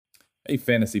Hey,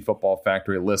 Fantasy Football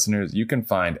Factory listeners, you can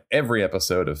find every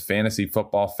episode of Fantasy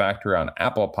Football Factory on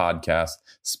Apple Podcasts,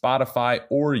 Spotify,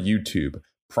 or YouTube.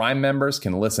 Prime members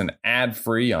can listen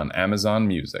ad-free on Amazon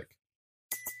Music.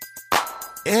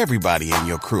 Everybody in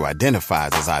your crew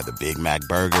identifies as either Big Mac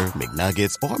Burger,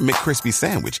 McNuggets, or McCrispy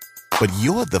Sandwich. But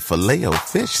you're the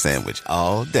Filet-O-Fish Sandwich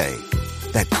all day.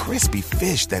 That crispy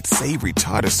fish, that savory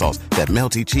tartar sauce, that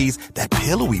melty cheese, that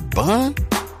pillowy bun.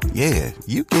 Yeah,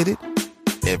 you get it.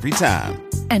 Every time.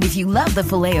 And if you love the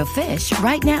Filet-O-Fish,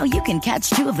 right now you can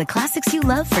catch two of the classics you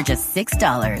love for just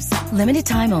 $6. Limited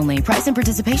time only. Price and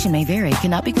participation may vary.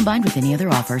 Cannot be combined with any other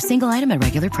offer. Single item at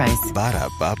regular price.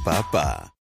 Ba-da-ba-ba-ba.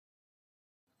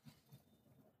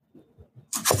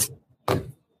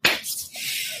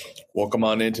 Welcome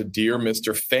on into Dear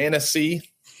Mr. Fantasy,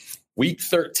 Week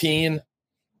 13.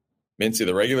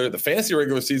 Mincy, the fantasy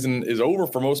regular season is over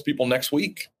for most people next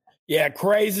week. Yeah,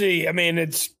 crazy. I mean,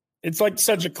 it's like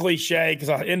such a cliche because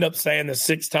I end up saying this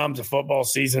 6 times a football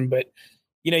season, but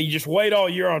you just wait all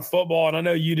year on football, and I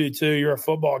know you do too. You're a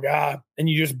football guy, and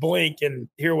you just blink, and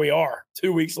here we are.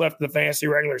 2 weeks left in the fantasy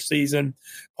regular season.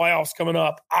 Playoffs coming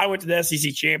up. I went to the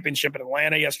SEC Championship in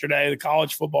Atlanta yesterday. The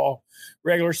college football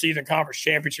regular season conference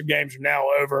championship games are now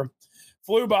over.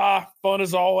 Flew by, fun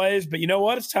as always, but you know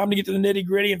what? It's time to get to the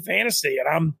nitty-gritty in fantasy,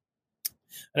 and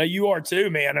I know you are too,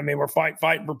 man. I mean, we're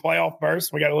fighting for playoff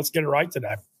berths. Let's get it right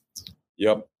today.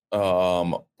 Yep.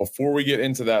 Before we get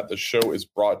into that, the show is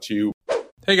brought to you.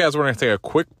 Hey guys, we're going to take a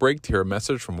quick break to hear a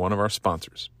message from one of our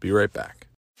sponsors. Be right back.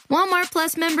 Walmart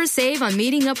Plus members save on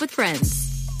meeting up with friends.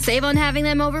 Save on having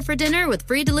them over for dinner with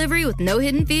free delivery with no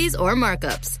hidden fees or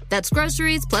markups. That's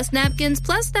groceries, plus napkins,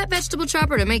 plus that vegetable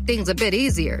chopper to make things a bit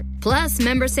easier. Plus,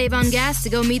 members save on gas to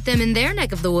go meet them in their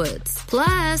neck of the woods.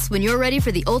 Plus, when you're ready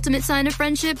for the ultimate sign of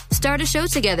friendship, start a show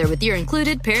together with your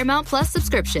included Paramount Plus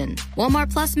subscription.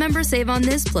 Walmart Plus members save on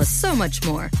this plus so much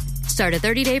more. Start a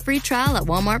 30-day free trial at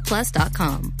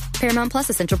walmartplus.com. Paramount Plus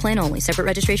Essential Plan only. Separate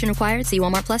registration required. See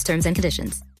Walmart Plus terms and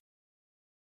conditions.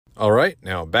 All right,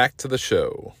 now back to the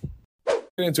show.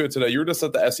 Get into it today. You were just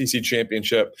at the SEC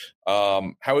Championship.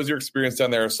 How was your experience down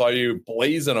there? I saw you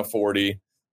blazing a 40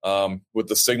 with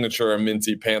the signature and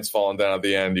Minty pants falling down at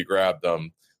the end. You grabbed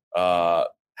them.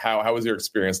 How was your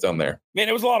experience down there? Man,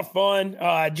 it was a lot of fun.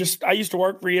 I used to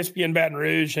work for ESPN Baton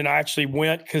Rouge, and I actually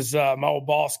went because my old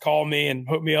boss called me and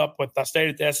hooked me up with. I stayed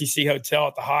at the SEC Hotel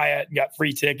at the Hyatt and got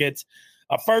free tickets.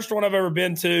 First one I've ever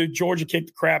been to. Georgia kicked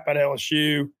the crap out of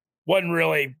LSU. Wasn't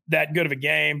really that good of a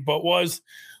game, but was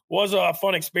a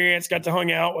fun experience. Got to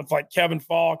hang out with like Kevin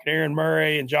Falk and Aaron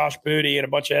Murray and Josh Booty and a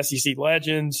bunch of SEC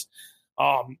legends.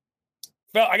 I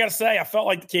got to say, I felt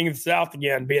like the king of the South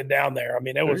again being down there. I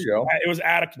mean, it was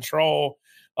out of control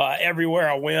everywhere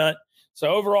I went. So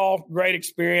overall, great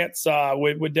experience.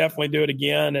 Would definitely do it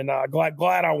again, and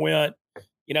glad I went.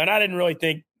 And I didn't really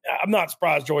think. I'm not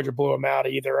surprised Georgia blew them out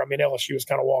either. I mean, LSU was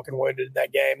kind of walking wounded in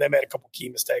that game. They made a couple key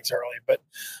mistakes early, but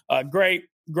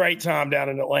great time down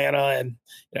in Atlanta,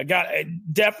 and got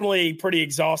definitely pretty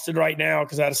exhausted right now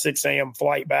because I had a 6 a.m.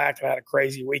 flight back and I had a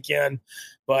crazy weekend.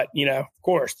 But of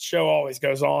course, the show always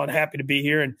goes on. Happy to be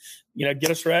here and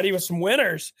get us ready with some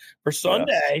winners for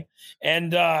Sunday. Yes.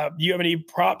 And you have any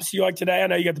props you like today? I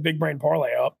know you got the Big Brain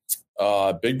Parlay up.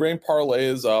 Big Brain Parlay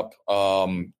is up.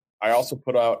 I also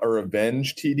put out a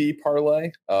revenge TD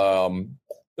parlay.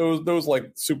 Those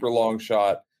like super long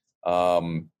shot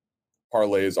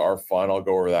parlays are fun. I'll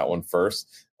go over that one first.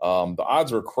 The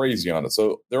odds were crazy on it.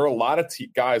 So there are a lot of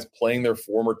guys playing their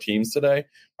former teams today.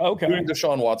 Okay. Including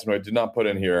Deshaun Watson, who I did not put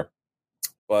in here.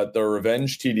 But the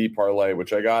revenge TD parlay,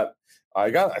 which I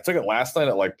took it last night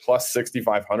at like plus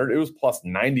 6,500. It was plus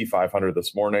 9,500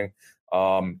 this morning.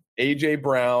 AJ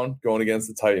Brown going against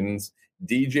the Titans.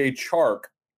 DJ Chark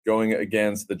going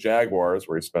against the Jaguars,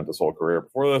 where he spent his whole career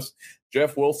before this.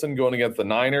 Jeff Wilson going against the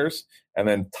Niners. And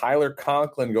then Tyler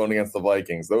Conklin going against the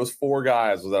Vikings. Those 4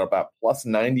 guys was at about plus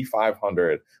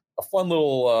 9,500. A fun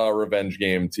little revenge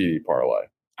game TD parlay.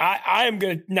 I am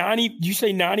going to 90. Did you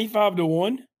say 95 to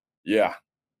 1? Yeah.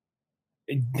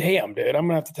 Damn, dude. I'm going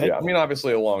to have to take it. I mean,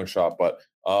 obviously a long shot, but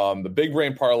the Big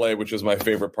Brain Parlay, which is my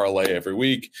favorite parlay every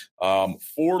week,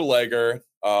 4-legger,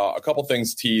 a couple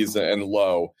things teased and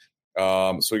low.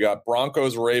 So we got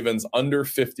Broncos Ravens under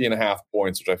 50.5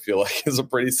 points, which I feel like is a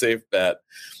pretty safe bet.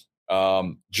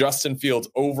 Justin Fields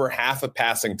over half a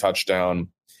passing touchdown.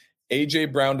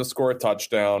 AJ Brown to score a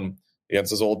touchdown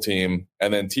against his old team.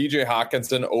 And then TJ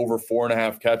Hawkinson over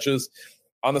 4.5 catches.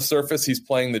 On the surface, he's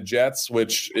playing the Jets,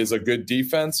 which is a good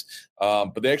defense.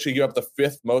 But they actually give up the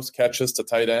 5th most catches to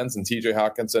tight ends. And TJ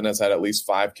Hawkinson has had at least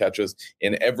 5 catches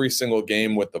in every single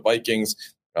game with the Vikings.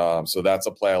 So that's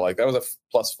a play I like. That was a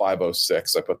plus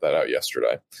 506. I put that out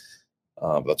yesterday.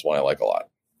 That's one I like a lot.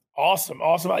 Awesome.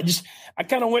 I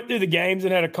kind of went through the games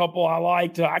and had a couple I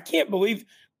liked. I can't believe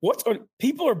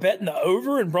people are betting the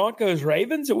over in Broncos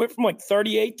Ravens. It went from like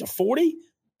 38 to 40.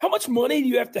 How much money do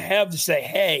you have to say,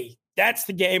 hey, that's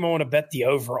the game I want to bet the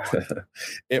over on?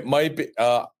 It might be,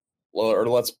 or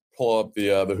let's pull up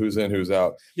the who's in, who's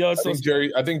out. Yeah, I think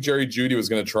Jerry Jeudy was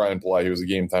going to try and play. He was a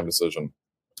game time decision.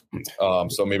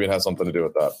 So maybe it has something to do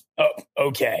with that. Oh,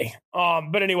 okay.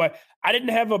 But anyway, I didn't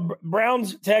have a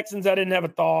Browns Texans. I didn't have a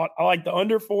thought. I like the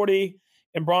under 40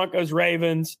 and Broncos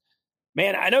Ravens.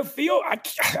 Man, I know I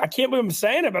can't believe I'm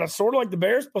saying it, but I sort of like the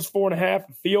Bears plus 4.5.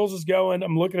 Fields is going.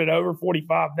 I'm looking at over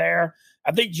 45 there.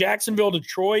 I think Jacksonville,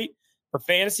 Detroit for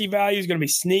fantasy value is going to be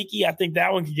sneaky. I think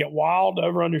that one could get wild.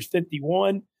 Over under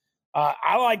 51.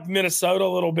 I like Minnesota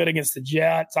a little bit against the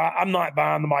Jets. I'm not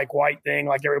buying the Mike White thing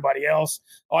like everybody else.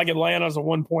 I like Atlanta as a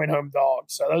 1-point home dog.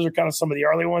 So those are kind of some of the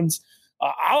early ones.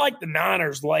 I like the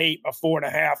Niners late, a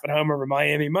 4.5 at home over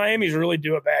Miami. Miami's really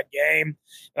due a bad game.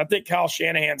 And I think Kyle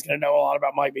Shanahan's going to know a lot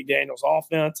about Mike McDaniel's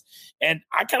offense. And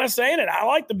I kind of saying it.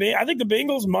 I think the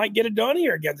Bengals might get it done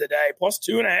here again today. Plus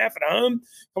 2.5 at home,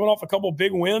 coming off a couple of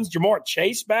big wins. Jamar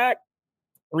Chase back,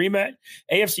 rematch,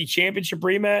 AFC Championship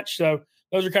rematch. So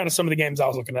those are kind of some of the games I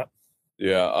was looking at.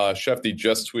 Yeah, Shefty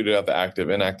just tweeted out the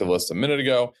active-inactive list a minute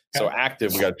ago. So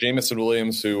active, we got Jameson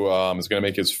Williams, who is going to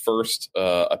make his first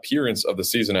appearance of the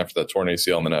season after that torn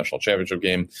ACL in the national championship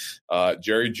game.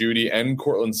 Jerry Jeudy and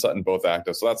Cortland Sutton both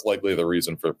active, so that's likely the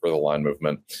reason for the line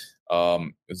movement.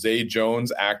 Zay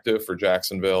Jones active for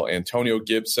Jacksonville. Antonio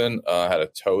Gibson had a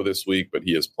toe this week, but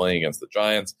he is playing against the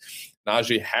Giants.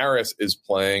 Najee Harris is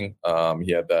playing.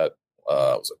 He had that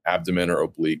was it abdomen or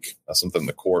oblique, something in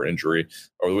the core injury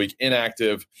over the week.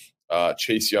 Inactive,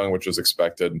 Chase Young, which was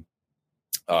expected,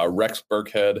 Rex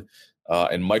Burkhead,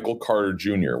 and Michael Carter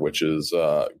Jr., which is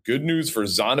good news for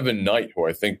Zonovan Knight, who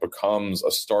I think becomes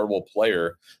a startable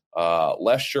player.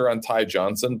 Less sure on Ty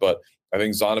Johnson, but I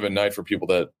think Zonovan Knight, for people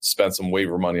that spent some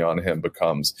waiver money on him,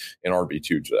 becomes an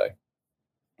RB2 today.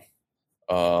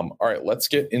 All right, let's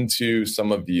get into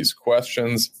some of these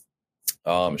questions.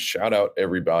 Shout out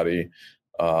everybody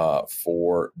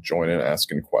for joining and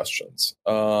asking questions.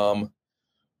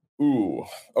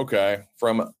 Okay.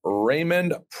 From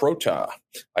Raymond Prota,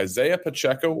 Isaiah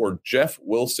Pacheco or Jeff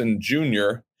Wilson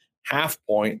Jr.,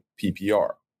 half-point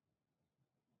PPR.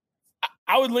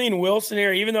 I would lean Wilson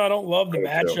here, even though I don't love the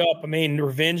matchup. I mean,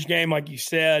 revenge game, like you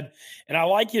said, and I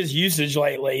like his usage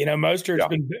lately. You know, Mostert's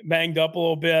been banged up a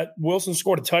little bit. Wilson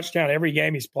scored a touchdown every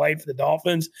game he's played for the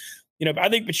Dolphins. You know, I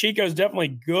think Pacheco's definitely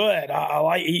good. I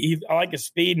like his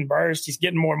speed and burst. He's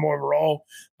getting more and more of a role,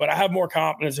 but I have more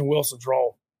confidence in Wilson's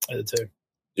role of the two.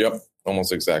 Yep,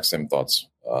 almost exact same thoughts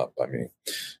by me.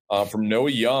 From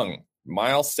Noah Young,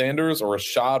 Miles Sanders or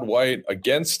Rachaad White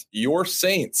against your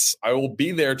Saints. I will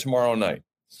be there tomorrow night.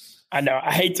 I know.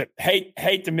 I hate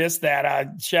to miss that. I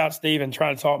shout Steven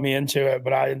trying to talk me into it,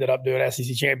 but I ended up doing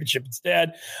SEC Championship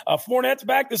instead. Fournette's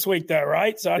back this week, though,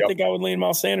 right? So I think I would lean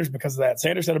Miles Sanders because of that.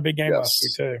 Sanders had a big game last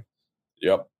week, too.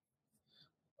 Yep.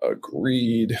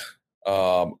 Agreed.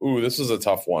 This is a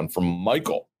tough one from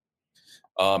Michael.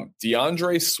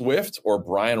 DeAndre Swift or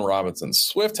Brian Robinson?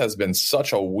 Swift has been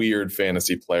such a weird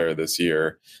fantasy player this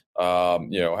year.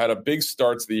 Had a big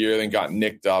start to the year, then got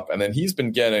nicked up, and then he's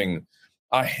been getting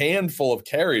a handful of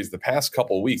carries the past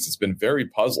couple of weeks. It's been very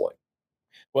puzzling.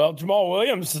 Well, Jamal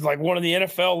Williams is like one of the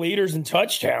NFL leaders in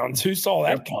touchdowns. Who saw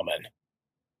that coming?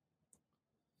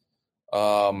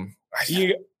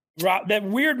 That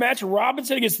weird match of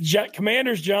Robinson against the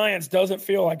Commanders Giants doesn't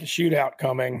feel like a shootout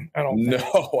coming. I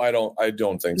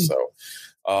don't think so.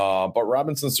 But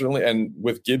Robinson certainly, and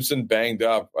with Gibson banged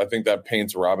up, I think that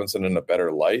paints Robinson in a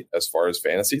better light as far as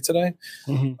fantasy today.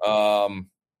 Mm-hmm.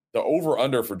 The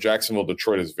over-under for Jacksonville,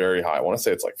 Detroit is very high. I want to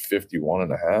say it's like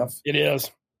 51.5. It is.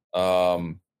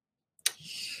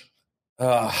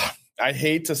 I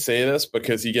hate to say this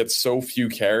because he gets so few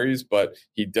carries, but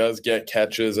he does get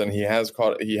catches, and he has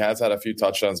had a few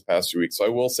touchdowns the past 2 weeks. So I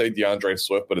will say DeAndre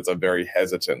Swift, but it's a very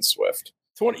hesitant Swift.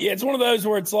 It's one of those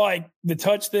where it's like the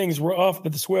touch thing's rough,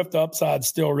 but the Swift upside's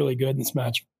still really good in this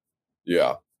match.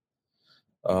 Yeah.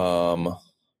 All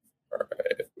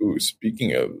right.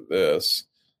 Speaking of this,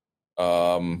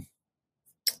 do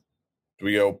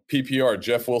we go PPR,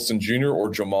 Jeff Wilson Jr.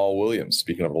 or Jamal Williams?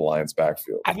 Speaking of the Lions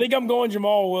backfield, I think I'm going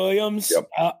Jamal Williams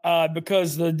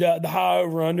because the high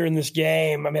over under in this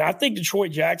game. I mean, I think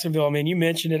Detroit Jacksonville. I mean, you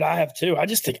mentioned it. I have too. I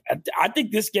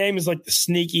think this game is like the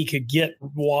sneaky could get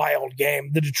wild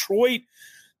game. The Detroit,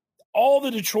 all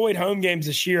the Detroit home games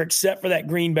this year, except for that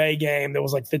Green Bay game that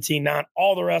was like 15-9,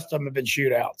 all the rest of them have been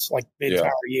shootouts like the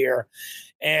entire year.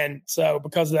 And so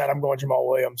because of that, I'm going Jamal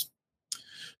Williams.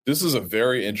 This is a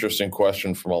very interesting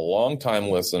question from a longtime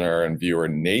listener and viewer,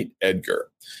 Nate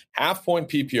Edgar. Half-point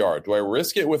PPR. Do I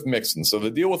risk it with Mixon? So the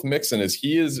deal with Mixon is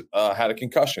he has had a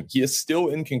concussion. He is still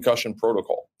in concussion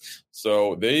protocol.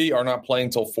 So they are not playing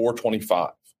till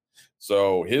 4:25.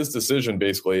 So his decision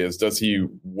basically is, does he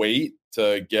wait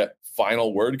to get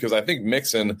final word? Because I think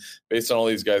Mixon, based on all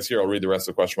these guys here, I'll read the rest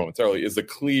of the question momentarily, is the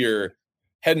clear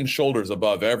head and shoulders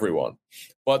above everyone.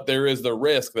 But there is the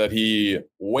risk that he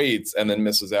waits and then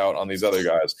misses out on these other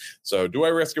guys. So do I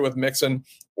risk it with Mixon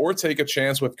or take a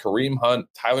chance with Kareem Hunt,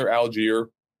 Tyler Algier,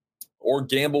 or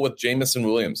gamble with Jamison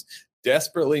Williams?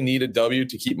 Desperately need a W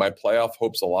to keep my playoff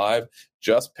hopes alive.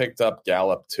 Just picked up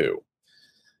Gallup too.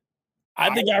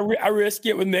 I think I risk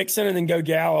it with Mixon and then go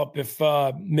Gallup if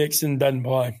Mixon doesn't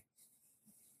play.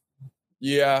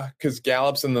 Yeah, because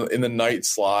Gallup's in the night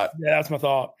slot. Yeah, that's my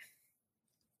thought.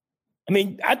 I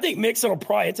mean, I think Mixon will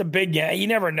probably – it's a big game. You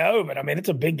never know, but, I mean, it's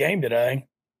a big game today.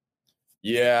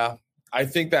 Yeah, I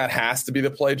think that has to be the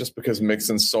play just because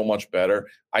Mixon's so much better.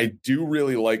 I do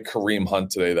really like Kareem Hunt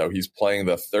today, though. He's playing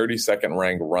the 32nd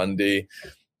ranked run D.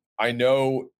 I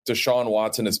know Deshaun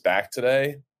Watson is back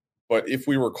today, but if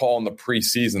we recall in the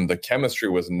preseason, the chemistry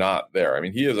was not there. I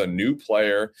mean, he is a new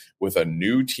player with a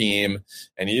new team,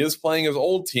 and he is playing his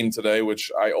old team today,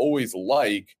 which I always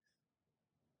like,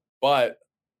 but –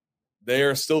 they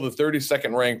are still the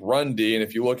 32nd ranked run D, and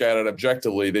if you look at it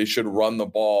objectively, they should run the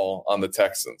ball on the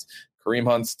Texans. Kareem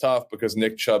Hunt's tough because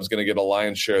Nick Chubb's going to get the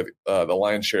lion's share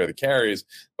of the carries,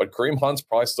 but Kareem Hunt's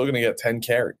probably still going to get 10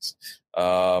 carries.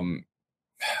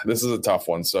 This is a tough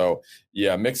one. So,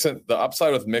 yeah, Mixon. The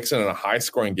upside with Mixon in a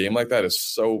high-scoring game like that is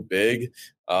so big.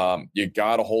 You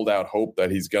got to hold out hope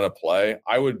that he's going to play.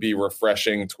 I would be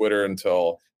refreshing Twitter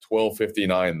until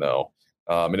 12:59, though.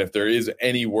 And if there is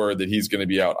any word that he's going to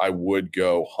be out, I would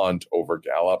go Hunt over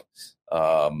Gallup.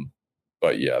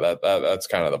 But yeah, that's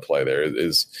kind of the play there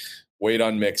is wait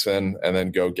on Mixon and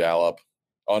then go Gallup,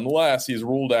 unless he's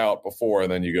ruled out before, and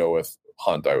then you go with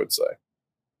Hunt, I would say.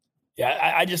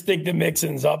 Yeah, I just think the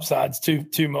Mixon's upside's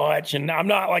too much. And I'm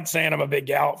not like saying I'm a big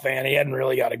Gallup fan. He hadn't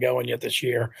really got it going yet this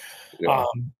year. Yeah.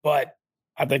 But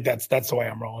I think that's the way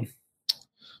I'm rolling.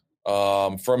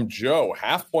 From Joe,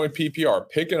 half-point PPR,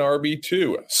 pick an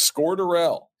RB2,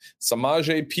 Scordarrelle,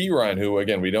 Samaje Perine, who,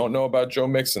 again, we don't know about Joe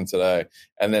Mixon today,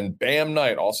 and then Bam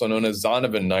Knight, also known as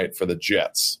Zonovan Knight for the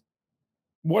Jets.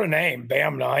 What a name,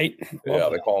 Bam Knight. Yeah,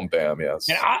 they call him Bam, yes.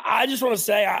 And I just want to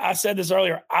say, I said this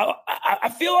earlier, I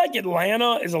feel like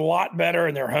Atlanta is a lot better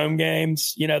in their home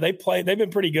games. You know, they've been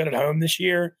pretty good at home this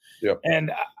year. Yep.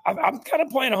 And I'm kind of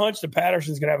playing a hunch that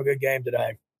Patterson's going to have a good game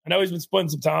today. I know he's been splitting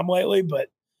some time lately, but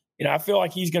you know, I feel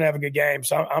like he's going to have a good game,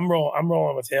 so I'm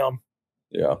rolling with him.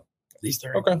 Yeah, these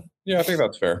three. Okay, yeah, I think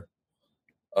that's fair.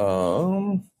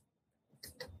 From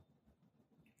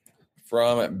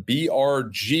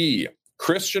BRG,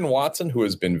 Christian Watson, who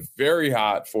has been very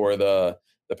hot for the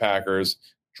Packers.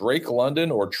 Drake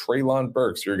London or Treylon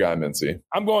Burks, your guy, Mincy?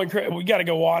 I'm going. We got to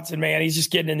go Watson, man. He's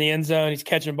just getting in the end zone. He's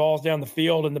catching balls down the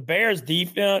field, and the Bears'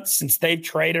 defense, since they've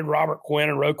traded Robert Quinn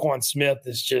and Roquan Smith,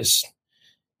 is just.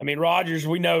 I mean, Rodgers,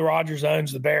 we know Rodgers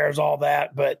owns the Bears, all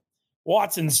that, but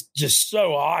Watson's just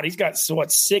so hot. He's got,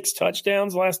 6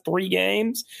 touchdowns the last 3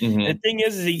 games. Mm-hmm. And the thing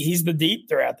is he's the deep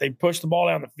threat. They push the ball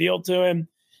down the field to him.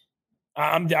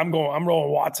 I'm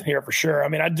rolling Watson here for sure. I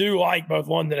mean, I do like both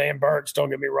London and Burks,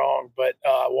 don't get me wrong, but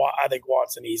I think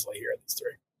Watson easily here, these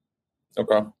 3.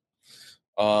 Okay.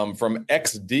 From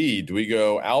XD, do we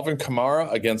go Alvin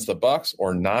Kamara against the Bucs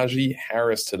or Najee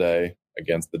Harris today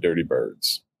against the Dirty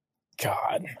Birds?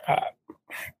 God,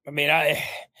 I mean,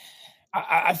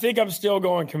 I think I'm still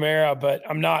going Kamara, but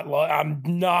I'm not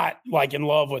like in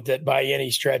love with it by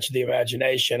any stretch of the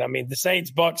imagination. I mean, the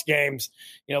Saints-Bucs games,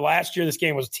 you know, last year this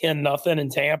game was 10-0 in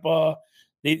Tampa.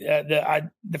 The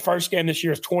first game this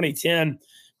year is 2010.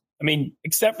 I mean,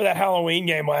 except for that Halloween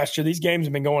game last year, these games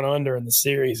have been going under in the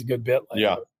series a good bit lately.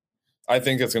 Yeah. I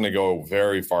think it's going to go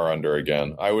very far under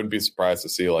again. I wouldn't be surprised to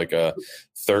see like a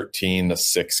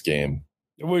 13-6 game.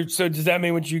 So does that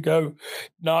mean would you go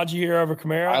Najee here over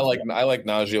Kamara? I like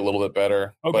Najee a little bit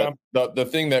better. Okay. But the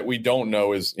thing that we don't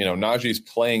know is, you know, Najee's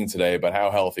playing today, but how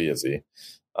healthy is he?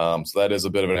 So that is a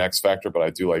bit of an X factor, but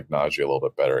I do like Najee a little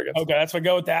bit better against him. That's what I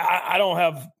go with that. I don't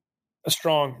have a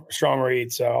strong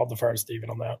read, so I'll defer to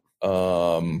Steven on that.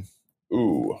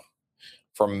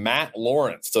 From Matt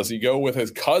Lawrence, does he go with his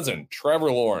cousin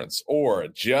Trevor Lawrence or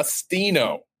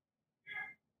Justino?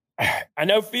 I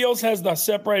know Fields has the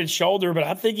separated shoulder, but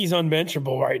I think he's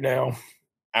unbenchable right now.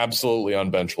 absolutely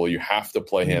unbenchable. You have to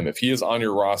play him. If he is on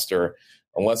your roster,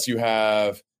 unless you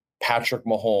have Patrick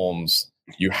Mahomes,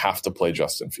 you have to play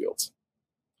Justin Fields.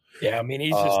 Yeah, I mean,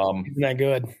 he's just he's that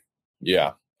good.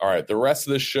 Yeah. All right. The rest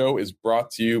of this show is brought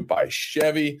to you by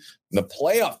Chevy. The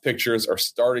playoff pictures are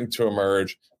starting to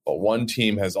emerge, but one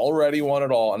team has already won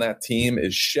it all, and that team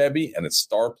is Chevy, and its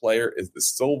star player is the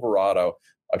Silverado,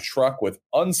 a truck with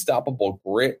unstoppable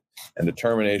grit and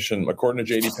determination. According to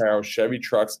J.D. Power, Chevy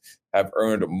trucks have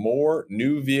earned more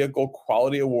new vehicle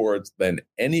quality awards than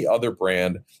any other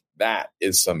brand. That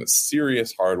is some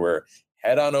serious hardware.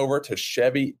 Head on over to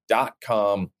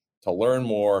Chevy.com to learn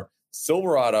more.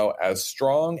 Silverado, as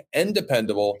strong and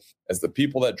dependable as the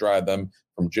people that drive them.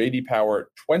 From J.D. Power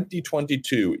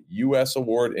 2022 U.S.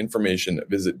 Award information,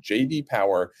 visit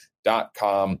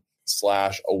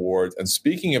jdpower.com/awards. And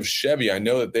speaking of Chevy, I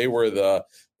know that they were the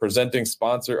presenting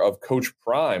sponsor of Coach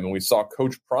Prime, and we saw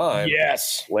Coach Prime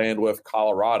land with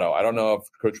Colorado. I don't know if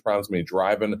Coach Prime's going to be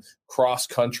driving cross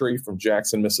country from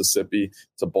Jackson, Mississippi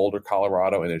to Boulder,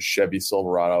 Colorado in a Chevy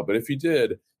Silverado, but if he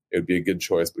did, it would be a good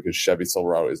choice because Chevy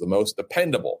Silverado is the most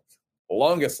dependable,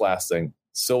 longest lasting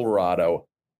Silverado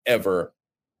ever.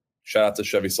 Shout out to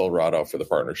Chevy Silverado for the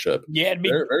partnership. Yeah, it'd be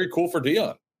very, very cool for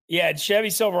Dion. Yeah, Chevy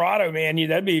Silverado, man,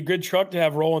 that'd be a good truck to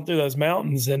have rolling through those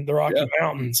mountains and the Rocky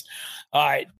Mountains. All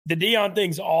right, the Dion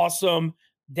thing's awesome.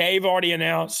 Dave already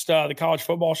announced the college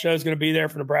football show is going to be there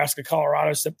for Nebraska,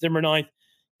 Colorado, September 9th.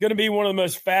 Going to be one of the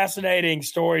most fascinating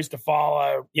stories to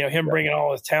follow. You know, him bringing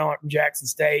all his talent from Jackson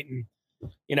State, and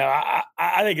you know,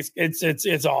 I think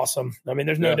it's awesome. I mean,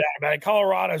 there's no doubt about it.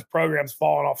 Colorado's program's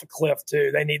falling off a cliff too.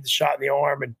 They need the shot in the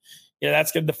arm, and you know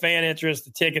that's good. The fan interest,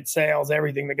 the ticket sales,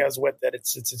 everything that goes with it.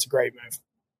 It's a great move.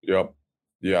 Yep.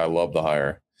 Yeah, I love the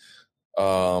hire.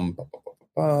 All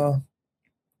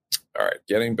right,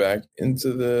 getting back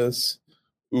into this.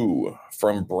 Ooh,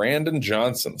 from Brandon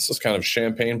Johnson. This is kind of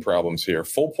champagne problems here.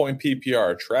 Full point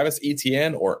PPR, Travis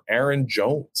Etienne or Aaron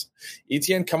Jones?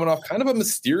 Etienne coming off kind of a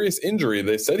mysterious injury.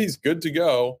 They said he's good to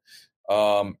go.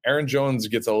 Aaron Jones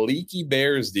gets a leaky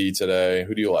Bears D today.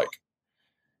 Who do you like?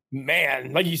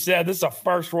 Man, like you said, this is a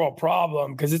first world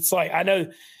problem because it's like, I know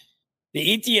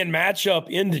the Etienne matchup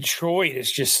in Detroit is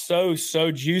just so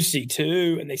juicy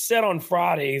too. And they said on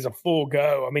Friday he's a full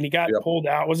go. I mean, he got pulled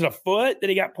out. Was it a foot that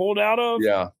he got pulled out of?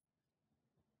 Yeah.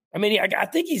 I mean, I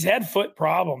think he's had foot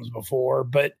problems before,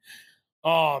 but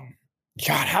God,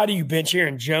 how do you bench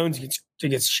Aaron Jones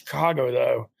against Chicago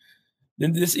though?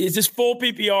 This is this full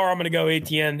PPR. I'm going to go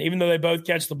Etienne, even though they both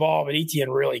catch the ball, but Etienne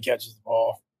really catches the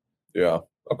ball. Yeah.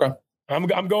 Okay.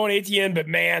 I'm going Etienne, but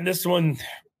man, this one.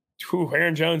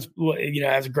 Aaron Jones, you know,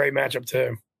 has a great matchup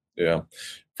too. Yeah.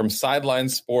 From Sideline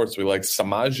Sports, we like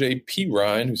Samaje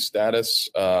Perine, whose status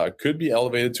could be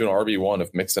elevated to an RB1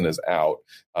 if Mixon is out,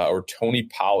 or Tony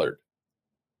Pollard.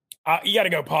 You got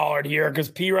to go Pollard here because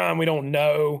Perine, we don't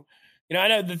know. You know, I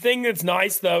know the thing that's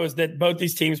nice though is that both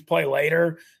these teams play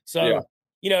later. So,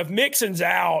 you know, if Mixon's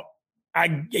out,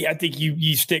 I think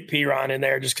you stick Perine in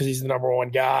there just because he's the number one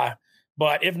guy.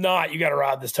 But if not, you got to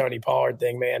ride this Tony Pollard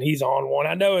thing, man. He's on one.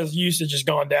 I know his usage has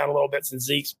gone down a little bit since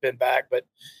Zeke's been back, but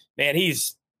man,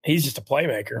 he's just a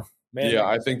playmaker. Man. Yeah,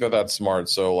 I think that's smart.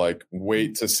 So, like,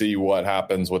 wait to see what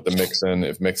happens with the Mixon.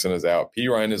 If Mixon is out,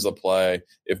 Perine is the play.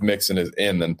 If Mixon is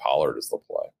in, then Pollard is the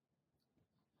play.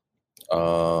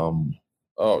 Oh,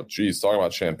 geez, talking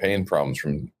about champagne problems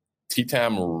from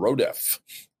T-Tam Rodef.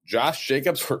 Josh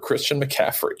Jacobs for Christian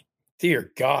McCaffrey.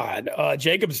 Dear God,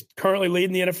 Jacobs currently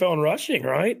leading the NFL in rushing,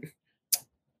 right?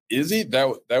 Is he?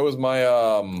 That was my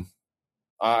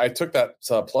I took that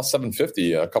plus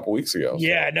 750 a couple weeks ago. So.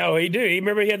 Yeah, no, he do. He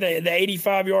remember he had the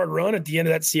 85-yard run at the end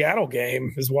of that Seattle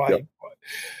game. Is why. Yep.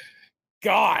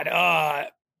 God,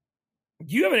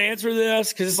 you have an answer to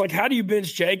this because it's like, how do you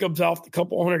bench Jacobs off the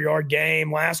couple 100-yard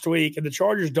game last week, and the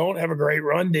Chargers don't have a great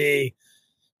run D?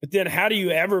 But then how do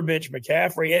you ever bench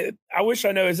McCaffrey? I wish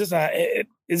I know, is this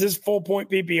full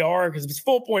point PPR? Because if it's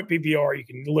full point PPR, you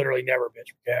can literally never bench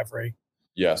McCaffrey.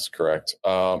 Yes, correct.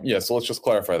 So let's just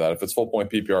clarify that. If it's full point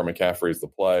PPR, McCaffrey is the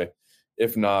play.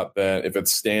 If not, then if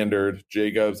it's standard,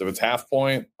 Jacobs. If it's half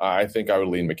point, I think I would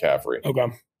lean McCaffrey.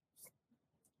 Okay.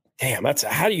 Damn,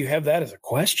 how do you have that as a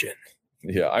question?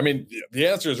 Yeah, I mean, the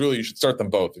answer is really you should start them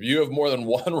both. If you have more than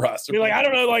one roster, you're like, I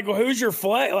don't know, like, well, who's your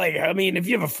flex? Like, I mean, if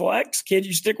you have a flex, can't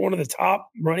you stick one of the top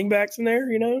running backs in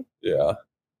there? You know? Yeah.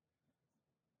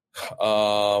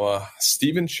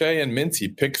 Stephen Shea and Minty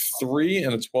pick 3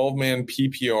 in a 12-man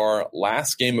PPR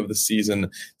last game of the season.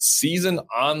 Season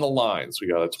on the line. So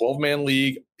we got a 12-man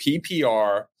league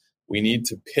PPR. We need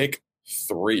to pick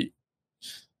 3.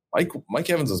 Mike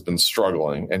Evans has been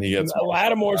struggling, and he gets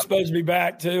Lattimore's supposed to be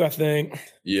back too, I think.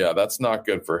 Yeah, that's not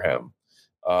good for him.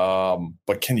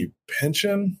 But can you pinch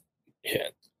him? Yeah.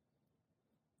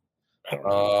 I don't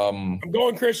know. I'm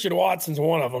going Christian Watson's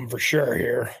one of them for sure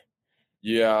here.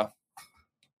 Yeah.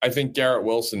 I think Garrett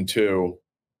Wilson too.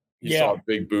 He saw a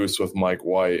big boost with Mike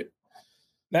White.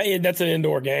 That's an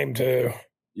indoor game too.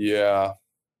 Yeah.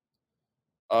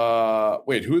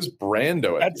 Wait, who is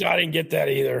Brando? I didn't get that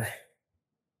either.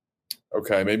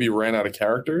 Okay, maybe he ran out of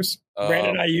characters.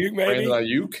 Brandon Ayuk, maybe? Brandon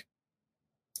Ayuk?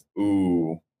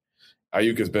 Ooh.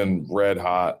 Ayuk has been red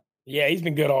hot. Yeah, he's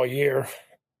been good all year.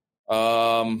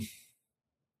 Wow.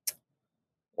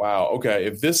 Okay,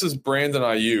 if this is Brandon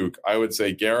Ayuk, I would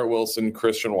say Garrett Wilson,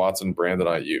 Christian Watson, Brandon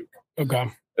Ayuk. Okay.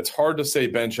 It's hard to say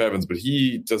bench Evans, but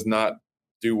he does not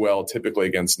do well typically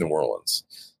against New Orleans.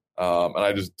 And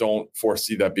I just don't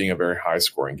foresee that being a very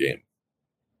high-scoring game.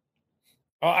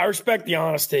 I respect the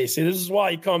honesty. See, this is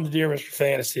why you come to Dear Mr.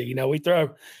 Fantasy.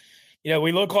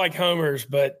 We look like homers,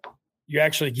 but we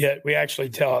actually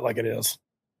tell it like it is.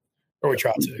 Or we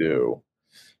try to. We do.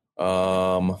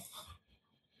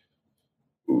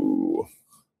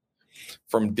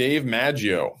 From Dave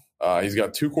Maggio. He's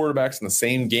got two quarterbacks in the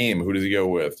same game. Who does he go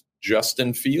with?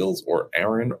 Justin Fields or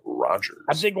Aaron Rodgers?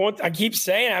 I think I keep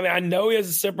saying, I know he has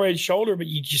a separated shoulder, but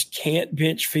you just can't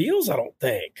bench Fields, I don't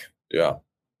think. Yeah.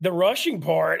 The rushing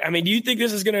part, do you think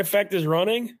this is going to affect his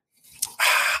running?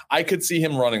 I could see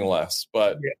him running less,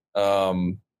 but that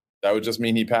would just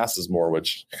mean he passes more,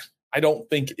 which I don't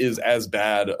think is as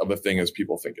bad of a thing as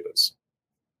people think it is.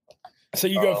 So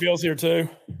you go Fields here too?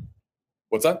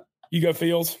 What's that? You go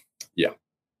Fields? Yeah.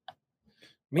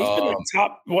 He's been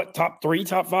top 3,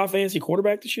 top 5 fantasy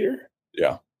quarterback this year?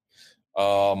 Yeah.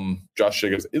 Josh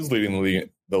Jacobs is leading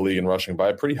the league in rushing by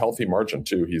a pretty healthy margin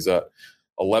too. He's at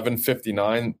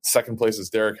 1159. Second place is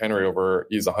Derrick Henry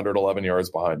he's 111 yards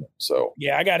behind him. So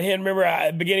yeah, I got him. Remember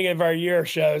at the beginning of our year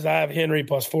shows, I have Henry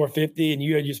plus 450 and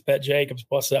you had just bet Jacobs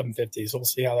plus 750. So we'll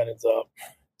see how that ends up.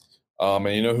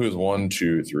 And you know who's 1,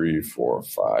 2, 3, 4,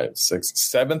 5, 6,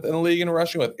 7th in the league in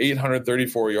rushing with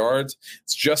 834 yards?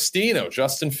 It's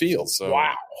Justin Fields. So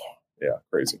wow. Yeah,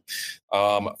 crazy.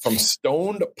 From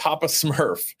Stoned Papa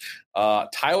Smurf,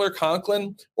 Tyler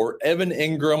Conklin or Evan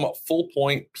Ingram full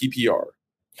point PPR?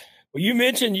 Well, you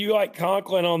mentioned you like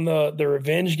Conklin on the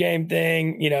revenge game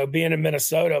thing, being in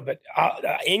Minnesota, but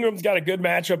Ingram's got a good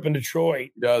matchup in Detroit.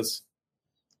 He does.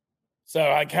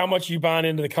 So, how much you buying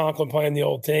into the Conklin playing the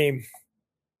old team?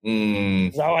 I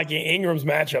like Ingram's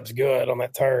matchup's good on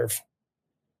that turf.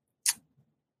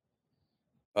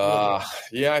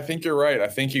 Yeah, I think you're right. I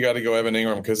think you got to go Evan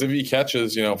Ingram because if he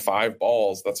catches, 5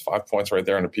 balls, that's 5 points right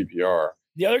there in a PPR.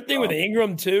 The other thing with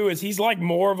Ingram, too, is he's like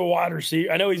more of a wide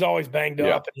receiver. I know he's always banged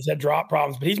up and he's had drop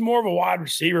problems, but he's more of a wide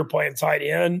receiver playing tight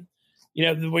end,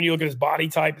 when you look at his body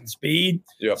type and speed.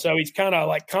 Yep. So he's kind of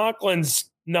like Conklin's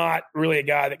not really a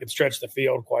guy that can stretch the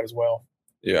field quite as well.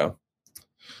 Yeah.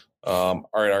 All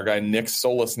right, our guy Nick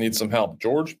Solis needs some help.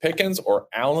 George Pickens or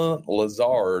Allen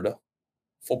Lazard,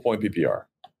 full point PPR?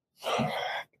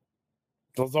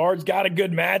 Lazard's got a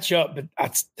good matchup, but I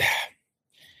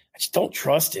just don't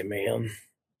trust him, man.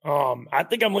 I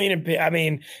think I'm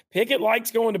leaning. Pickett likes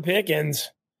going to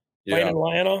Pickens. Playing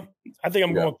Atlanta. I think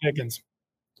I'm going Pickens.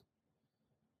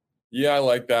 Yeah, I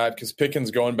like that because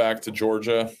Pickens going back to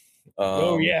Georgia.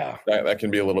 That can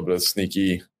be a little bit of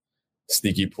sneaky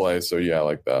play. So yeah, I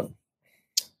like that.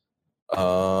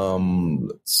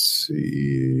 Let's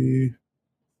see.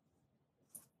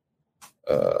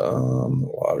 A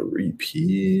lot of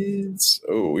repeats.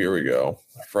 Oh, here we go.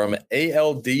 From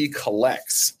ALD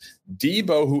Collects.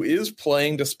 Debo, who is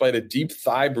playing despite a deep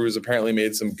thigh bruise, apparently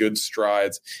made some good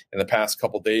strides in the past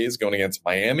couple days going against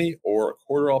Miami, or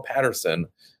Cordarrelle Patterson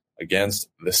against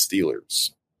the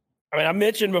Steelers. I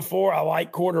mentioned before I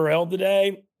like Cordarrelle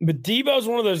today, but Debo's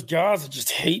one of those guys that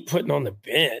just hate putting on the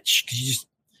bench because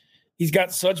he's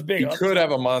got such big. He could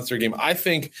have a monster game. I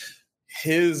think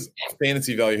his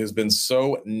fantasy value has been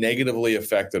so negatively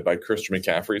affected by Christian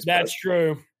McCaffrey's. That's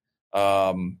true.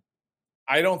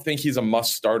 I don't think he's a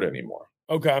must start anymore.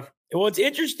 Okay. Well, it's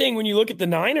interesting when you look at the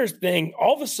Niners thing.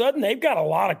 All of a sudden, they've got a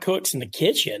lot of cooks in the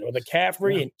kitchen with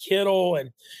McCaffrey and Kittle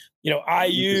and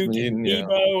Ayuk and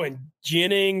Debo and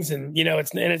Jennings and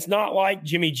it's not like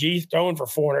Jimmy G throwing for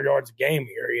 400 yards a game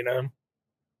here.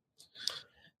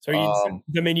 So you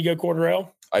go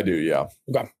Cordarrelle? I do, yeah.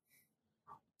 Okay.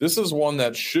 This is one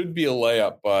that should be a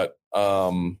layup, but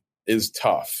is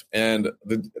tough. And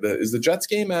is the Jets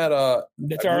game at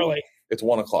it's early. It's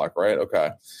 1:00, right?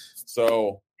 Okay.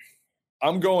 So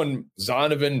I'm going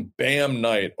Zonovan, Bam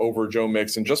Knight over Joe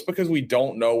Mixon just because we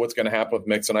don't know what's going to happen with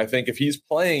Mixon. I think if he's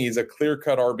playing, he's a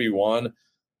clear-cut RB1,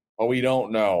 but we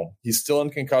don't know. He's still in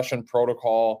concussion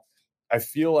protocol. I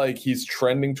feel like he's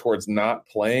trending towards not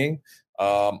playing.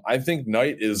 I think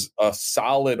Knight is a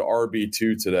solid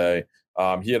RB2 today.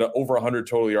 He had over 100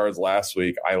 total yards last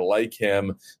week. I like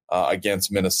him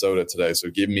against Minnesota today, so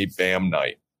give me Bam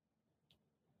Knight.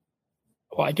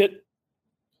 I like it.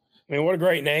 I mean, what a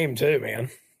great name too, man.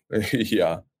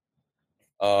 Yeah.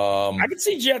 I could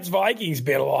see Jets Vikings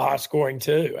being a little high scoring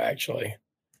too, actually.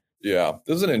 Yeah,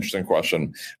 this is an interesting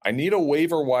question. I need a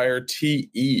waiver wire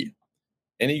TE.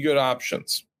 Any good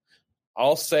options?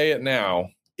 I'll say it now.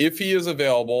 If he is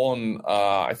available, and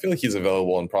I feel like he's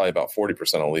available in probably about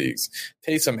 40% of leagues,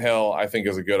 Taysom Hill, I think,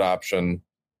 is a good option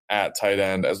at tight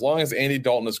end. As long as Andy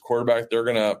Dalton is quarterback, they're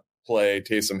going to play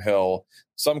Taysom Hill.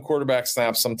 Some quarterback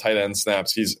snaps, some tight end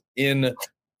snaps. He's in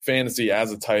fantasy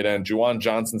as a tight end. Juwan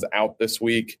Johnson's out this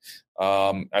week.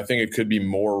 I think it could be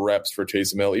more reps for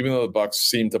Taysom Hill, even though the Bucs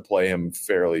seem to play him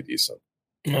fairly decent.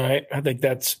 All right. I think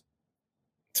I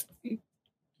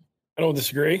don't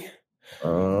disagree.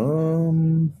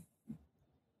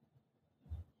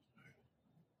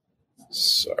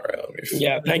 Sorry, let me.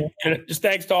 Yeah,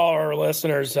 thanks to all our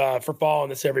listeners for following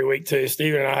this every week too.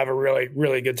 Steven and I have a really,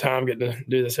 really good time getting to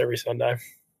do this every Sunday.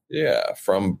 Yeah,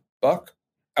 from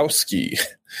Buckowski.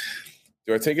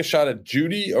 Do I take a shot at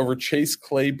Judy over Chase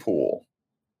Claypool?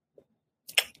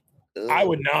 I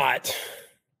would not.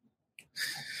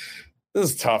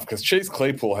 This is tough because Chase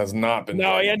Claypool has not been.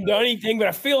 No, he hasn't done anything, but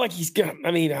I feel like he's going to.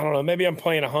 I mean, I don't know. Maybe I'm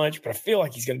playing a hunch, but I feel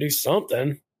like he's going to do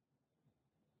something.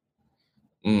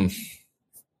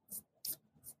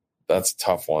 That's a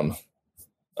tough one.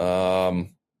 I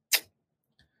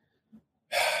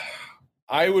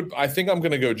think I'm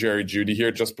going to go Jerry Jeudy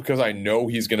here just because I know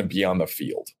he's going to be on the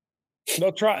field.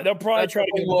 They'll probably try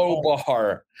to get low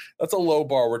bar. That's a low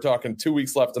bar. We're talking 2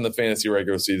 weeks left in the fantasy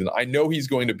regular season. I know he's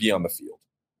going to be on the field.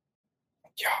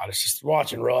 God, it's just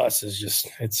watching Russ is just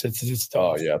it's tough.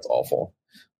 Oh yeah, it's awful.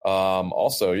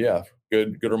 Also, yeah,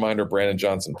 good reminder, Brandon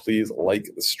Johnson. Please like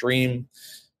the stream.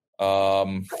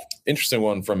 Interesting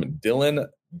one from Dylan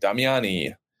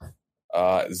Damiani.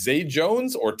 Zay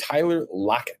Jones or Tyler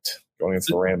Lockett going against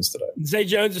the Rams today? Zay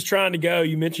Jones is trying to go.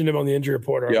 You mentioned him on the injury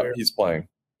report earlier. Yeah, he's playing.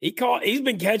 He's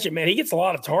been catching, man. He gets a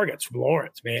lot of targets from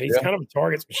Lawrence, man. He's kind of a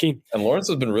targets machine. And Lawrence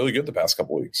has been really good the past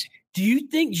couple weeks. Do you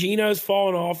think Geno's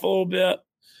fallen off a little bit?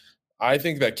 I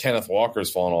think that Kenneth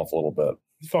Walker's fallen off a little bit.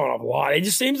 He's fallen off a lot. It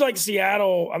just seems like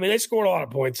Seattle, I mean, they scored a lot of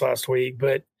points last week,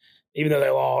 but even though they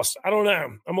lost, I don't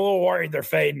know. I'm a little worried they're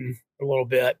fading a little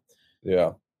bit.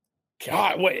 Yeah.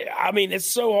 God, I mean,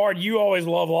 it's so hard. You always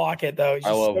love Lockett, though.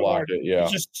 I love Lockett, yeah.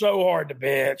 It's just so hard to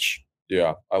bench.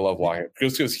 Yeah, I love Lockett.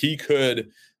 Just because he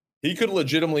could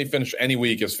legitimately finish any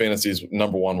week as fantasy's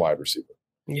number one wide receiver.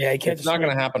 Yeah, it's not going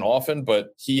to happen often,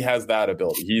 but he has that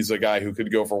ability. He's a guy who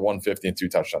could go for 150 and 2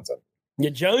 touchdowns.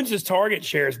 Yeah, Jones's target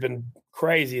share has been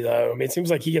crazy, though. I mean, it seems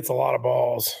like he gets a lot of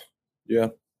balls. Yeah.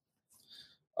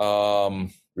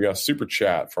 We got a super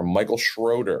chat from Michael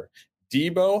Schroeder.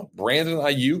 Debo, Brandon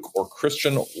Ayuk, or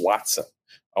Christian Watson?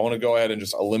 I want to go ahead and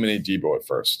just eliminate Debo at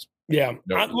first. Yeah.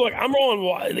 Look, I'm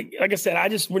rolling. Like I said,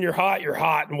 when you're hot, you're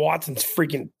hot, and Watson's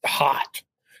freaking hot.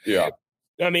 Yeah.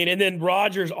 I mean, and then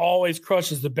Rodgers always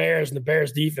crushes the Bears, and the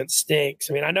Bears defense stinks.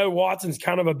 I mean, I know Watson's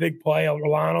kind of a big play. I'm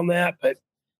relying on that, but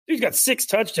he's got 6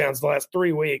 touchdowns the last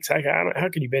 3 weeks. How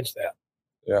can you bench that?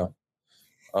 Yeah.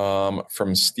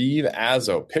 From Steve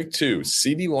Azzo, pick 2,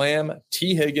 CeeDee Lamb,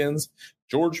 T. Higgins,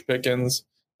 George Pickens.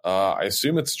 I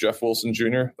assume it's Jeff Wilson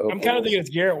Jr. I'm kind of thinking it's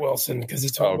Garrett Wilson because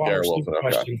it's a wide receiver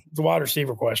question. Okay. It's a wide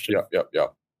receiver question. Yep.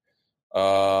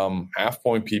 Half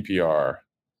point PPR.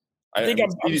 I think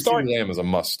I'm starting. CeeDee Lamb is a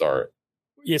must start.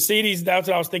 Yeah, that's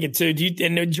what I was thinking too.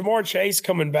 And Jamar Chase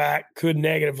coming back could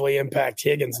negatively impact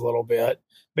Higgins a little bit.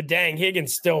 But dang,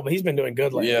 Higgins he's been doing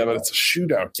good lately. Yeah, but it's a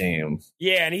shootout game.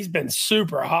 Yeah, and he's been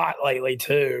super hot lately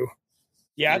too.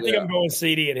 Yeah, I think I'm going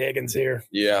CD and Higgins here.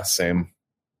 Yeah, same.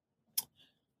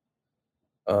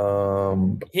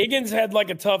 Higgins had like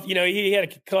a tough, he had a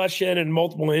concussion and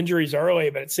multiple injuries early,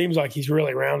 but it seems like he's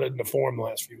really rounded into form the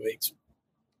last few weeks.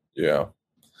 Yeah.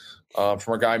 From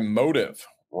our guy Motive,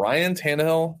 Ryan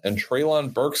Tannehill and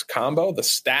Treylon Burks combo, the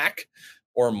stack,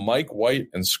 or Mike White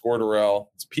and Scordarrelle.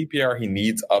 It's PPR. He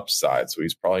needs upside, so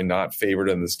he's probably not favored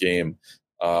in this game.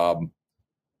 Tannehill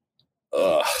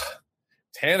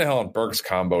and Burks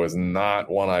combo is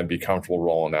not one I'd be comfortable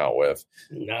rolling out with.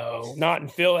 No, not in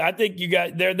Philly. I think you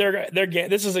got they're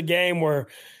this is a game where,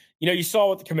 you saw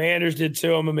what the Commanders did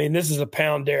to him. I mean, this is a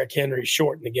pound Derrick Henry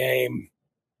short in the game.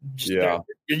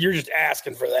 You're just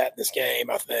asking for that in this game,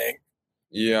 I think.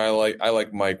 Yeah, I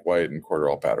like Mike White and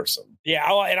Cordarrelle Patterson. Yeah,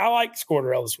 I like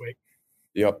Cordarrelle this week.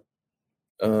 Yep.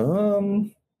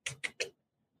 From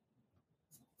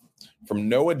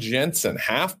Noah Jensen,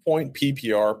 half-point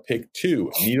PPR, pick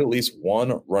 2. Need at least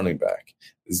one running back.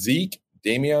 Zeke,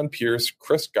 Dameon Pierce,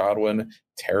 Chris Godwin,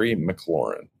 Terry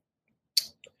McLaurin.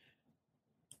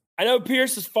 I know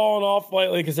Pierce has fallen off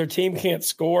lately because their team can't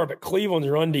score, but Cleveland's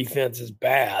run defense is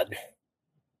bad.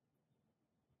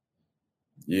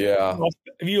 Yeah.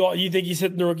 You think he's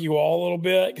hitting the rookie wall a little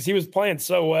bit? Because he was playing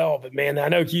so well, but man, I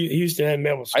know Houston hadn't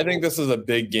been able to score. I think this is a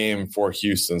big game for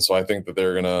Houston, so I think that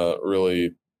they're going to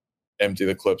really empty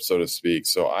the clip, so to speak.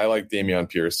 So I like Dameon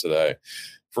Pierce today.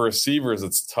 For receivers,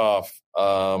 it's tough.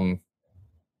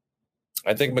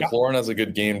 I think McLaurin has a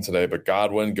good game today, but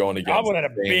Godwin going against Godwin had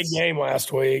a big game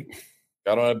last week.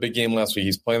 Godwin had a big game last week.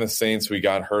 He's playing the Saints, who he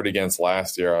got hurt against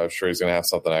last year. I'm sure he's going to have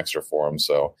something extra for him.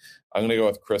 So I'm going to go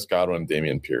with Chris Godwin and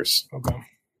Dameon Pierce. Okay.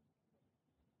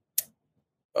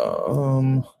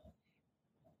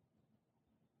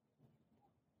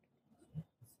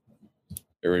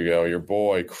 Here we go. Your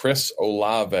boy, Chris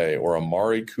Olave or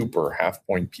Amari Cooper,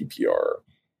 half-point PPR.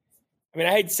 I mean,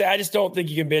 I hate to say, I just don't think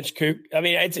you can bench Coop. I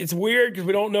mean, it's weird because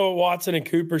we don't know what Watson and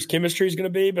Cooper's chemistry is going to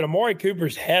be, but Amari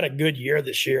Cooper's had a good year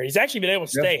this year. And he's actually been able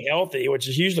to stay healthy, which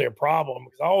is usually a problem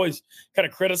because I always kind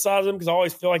of criticize him because I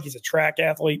always feel like he's a track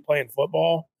athlete playing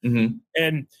football.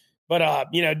 Mm-hmm. But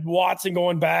Watson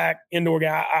going back, indoor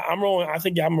guy, I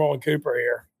think I'm rolling Cooper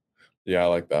here. Yeah, I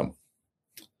like them.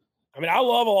 I mean, I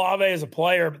love Olave as a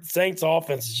player, but the Saints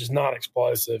offense is just not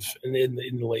explosive in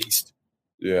the least.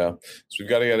 Yeah. So we've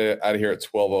got to get it out of here at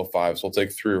 12:05. So we'll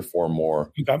take 3 or 4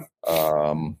 more. Okay.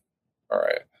 All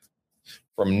right.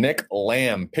 From Nick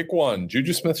Lamb, pick 1,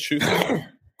 Juju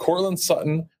Smith-Schuster, Cortland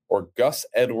Sutton, or Gus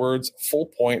Edwards, full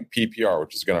point PPR,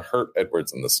 which is going to hurt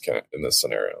Edwards in this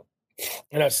scenario.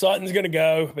 I know Sutton's going to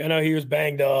go. I know he was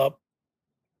banged up.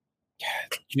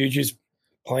 God, Juju's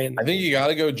playing. I think you got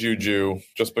to go Juju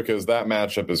just because that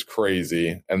matchup is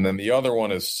crazy. And then the other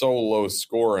one is so low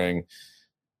scoring.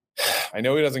 I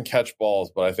know he doesn't catch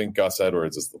balls, but I think Gus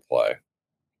Edwards is the play.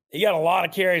 He got a lot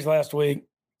of carries last week.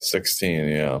 16,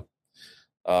 yeah.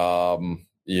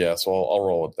 Yeah, so I'll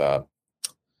roll with that.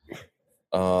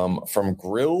 From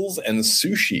Grills and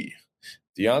Sushi,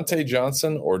 Deontay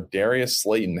Johnson or Darius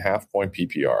Slayton, half-point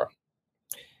PPR.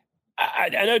 I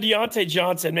know Deontay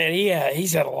Johnson, man,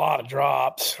 he's had a lot of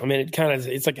drops. I mean,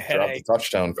 it's like a headache. The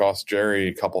touchdown cost Jerry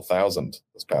a couple thousand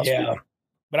this past week.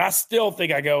 But I still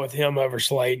think I go with him over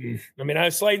Slayton. I mean, I know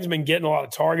Slayton's been getting a lot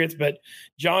of targets, but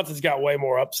Johnson's got way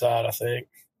more upside, I think.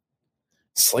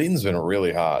 Slayton's been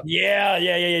really hot. Yeah.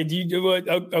 Do you do it?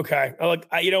 Okay.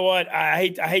 You know what? I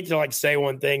hate to say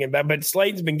one thing, but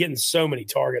Slayton's been getting so many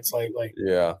targets lately.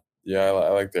 Yeah. I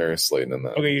like Darius Slayton in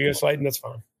that. Okay, you go Slayton. That's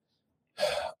fine.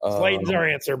 Slayton's our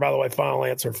answer, by the way. Final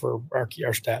answer for our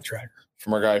stat tracker.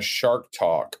 From our guy Shark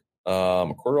Talk.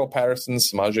 Cordarrelle Patterson,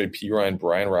 Samaje Perine,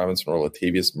 Brian Robinson, or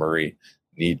Latavius Murray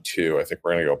need 2. I think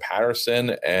we're going to go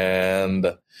Patterson,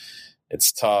 and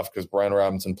it's tough because Brian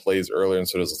Robinson plays earlier and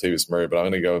so does Latavius Murray, but I'm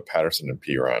going to go with Patterson and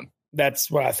Perine.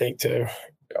 That's what I think too.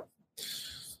 Yeah.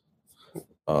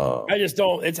 I just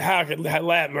don't. It's how could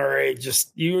Lat Murray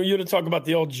just you to talk about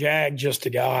the old Jag, just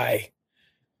a guy.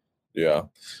 Yeah.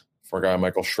 For our guy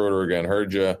Michael Schroeder again,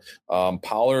 heard you.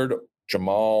 Pollard,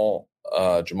 Jamal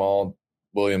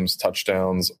Williams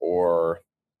touchdowns or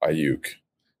Ayuk?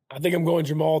 I think I'm going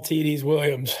Jamal TD's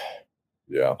Williams.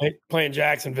 Yeah. Playing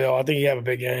Jacksonville. I think he have a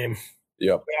big game.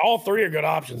 Yep. All 3 are good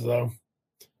options, though.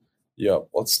 Yep.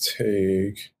 Let's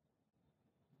take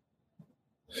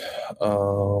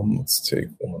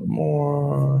one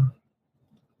more.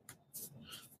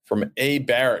 From A.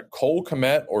 Barrett, Cole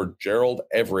Kmet or Gerald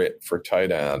Everett for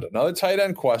tight end? Another tight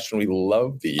end question. We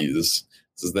love these.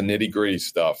 This is the nitty-gritty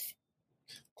stuff.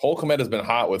 Cole Kmet has been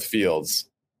hot with Fields.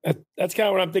 That's kind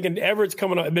of what I'm thinking. Everett's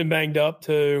coming up, been banged up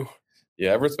too.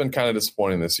 Yeah, Everett's been kind of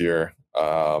disappointing this year.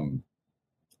 I'm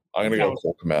going to go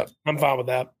Cole Kmet. I'm fine with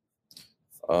that.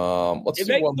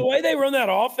 The way they run that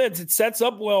offense, it sets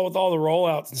up well with all the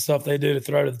rollouts and stuff they do to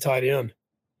throw to the tight end.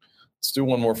 Let's do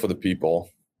one more for the people.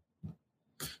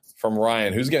 From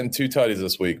Ryan, who's getting 2 tutties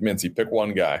this week? Mincy, pick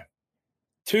one guy.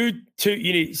 Two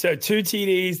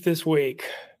TDs this week.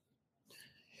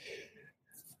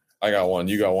 I got one.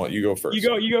 You got one. You go first.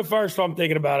 You go first. So I'm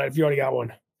thinking about it. If you already got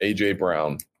one, AJ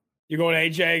Brown. You're going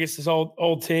AJ against this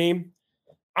old team.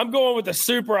 I'm going with the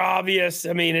super obvious.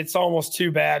 I mean, it's almost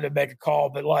too bad to make a call,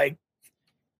 but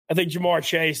I think Jamar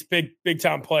Chase, big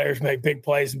time players make big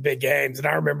plays in big games. And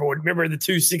I remember the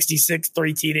 266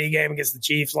 3 TD game against the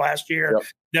Chiefs last year. Yep.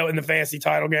 That in the fantasy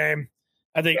title game.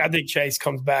 I think Chase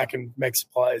comes back and makes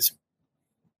plays.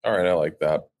 All right, I like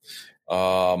that.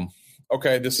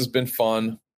 Okay, this has been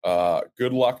fun.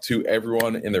 Good luck to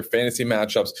everyone in their fantasy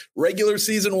matchups. Regular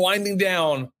season winding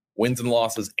down. Wins and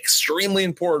losses extremely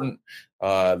important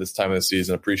this time of the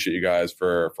season. Appreciate you guys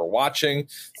for watching.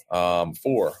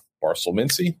 For Barcel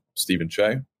Mincy, Stephen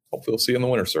Che. Hopefully we'll see you in the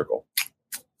winner's circle.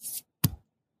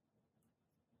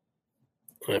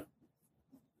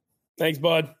 Thanks,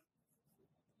 bud.